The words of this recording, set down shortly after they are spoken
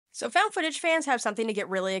So, found footage fans have something to get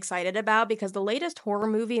really excited about because the latest horror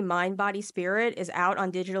movie, Mind, Body, Spirit, is out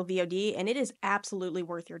on digital VOD and it is absolutely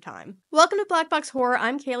worth your time. Welcome to Black Box Horror.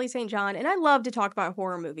 I'm Kaylee St. John and I love to talk about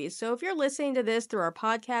horror movies. So, if you're listening to this through our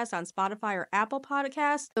podcast on Spotify or Apple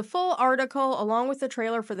Podcasts, the full article, along with the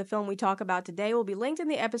trailer for the film we talk about today, will be linked in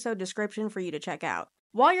the episode description for you to check out.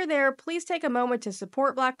 While you're there, please take a moment to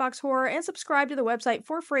support Black Box Horror and subscribe to the website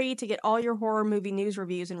for free to get all your horror movie news,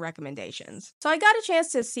 reviews, and recommendations. So I got a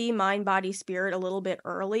chance to see Mind, Body, Spirit a little bit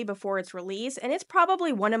early before its release, and it's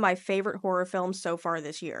probably one of my favorite horror films so far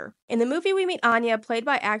this year. In the movie, we meet Anya, played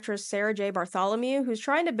by actress Sarah J. Bartholomew, who's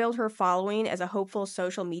trying to build her following as a hopeful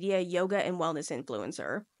social media, yoga, and wellness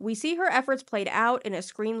influencer. We see her efforts played out in a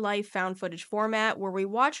screen life found footage format where we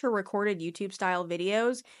watch her recorded YouTube-style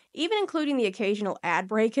videos, even including the occasional ad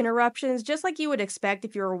break interruptions, just like you would expect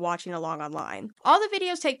if you were watching along online. All the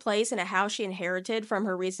videos take place in a house she inherited from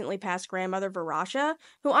her recently passed grandmother Varasha,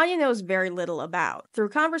 who Anya knows very little about. Through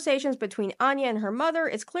conversations between Anya and her mother,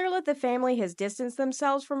 it's clear that the family has distanced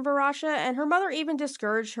themselves from Varasha, and her mother even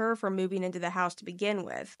discouraged her from moving into the house to begin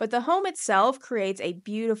with. But the home itself creates a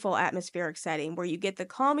beautiful atmospheric setting where you get the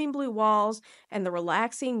calming blue walls and the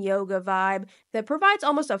relaxing yoga vibe that provides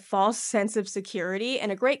almost a false sense of security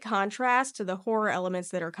and a great contrast to the horror elements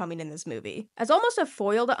that are coming in this movie. As almost a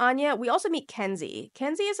foil to Anya, we also meet Kenzie.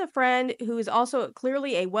 Kenzie is a friend who is also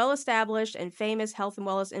clearly a well-established and famous health and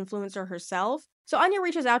wellness influencer herself. So Anya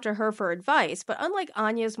reaches out to her for advice, but unlike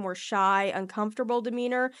Anya's more shy, uncomfortable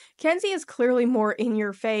demeanor, Kenzie is clearly more in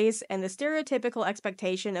your face and the stereotypical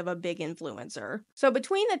expectation of a big influencer. So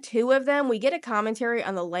between the two of them, we get a commentary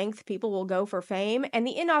on the length people will go for fame and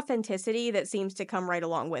the inauthenticity that seems to come right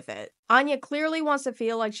along with it. Anya clearly wants to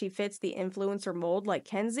feel like she fits the influencer mold like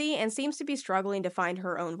Kenzie and seems to be struggling to find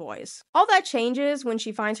her own voice. All that changes when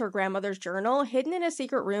she finds her grandmother's journal hidden in a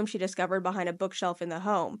secret room she discovered behind a bookshelf in the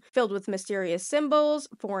home, filled with mysterious symbols,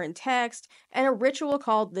 foreign text, and a ritual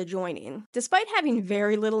called the joining. Despite having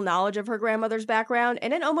very little knowledge of her grandmother's background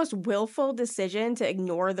and an almost willful decision to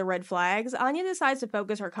ignore the red flags, Anya decides to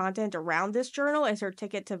focus her content around this journal as her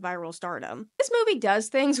ticket to viral stardom. This movie does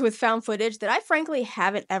things with found footage that I frankly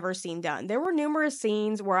haven't ever seen done. There were numerous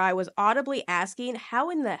scenes where I was audibly asking, how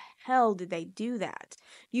in the hell did they do that?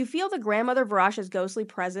 You feel the grandmother Varasha's ghostly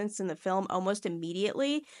presence in the film almost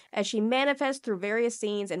immediately as she manifests through various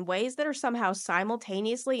scenes in ways that are somehow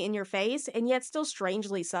simultaneously in your face and yet still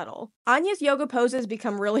strangely subtle. Anya's yoga poses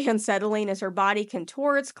become really unsettling as her body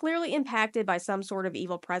contorts, clearly impacted by some sort of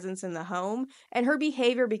evil presence in the home, and her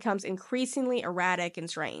behavior becomes increasingly erratic and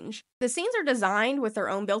strange. The scenes are designed with their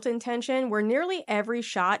own built-in tension, where nearly every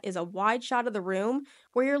shot is a wide shot of the room,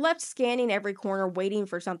 where you're left scanning every corner waiting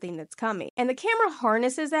for something that's coming. And the camera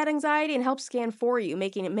harnesses that anxiety and helps scan for you,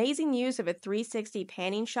 making amazing use of a 360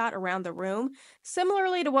 panning shot around the room,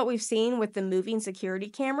 similarly to what we've seen with the moving security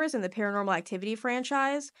cameras in the Paranormal Activity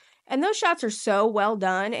franchise. And those shots are so well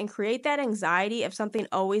done and create that anxiety of something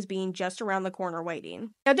always being just around the corner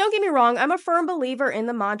waiting. Now, don't get me wrong, I'm a firm believer in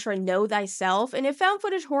the mantra know thyself, and if found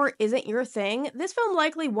footage horror isn't your thing, this film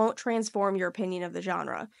likely won't transform your opinion of the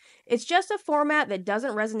genre. It's just a format that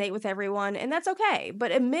doesn't resonate with everyone, and that's okay.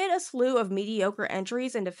 But amid a slew of mediocre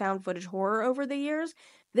entries into found footage horror over the years,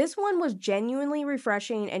 this one was genuinely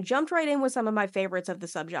refreshing and jumped right in with some of my favorites of the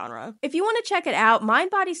subgenre. If you want to check it out, Mind,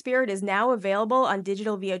 Body, Spirit is now available on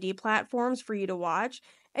digital VOD platforms for you to watch.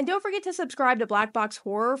 And don't forget to subscribe to Black Box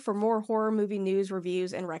Horror for more horror movie news,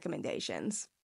 reviews, and recommendations.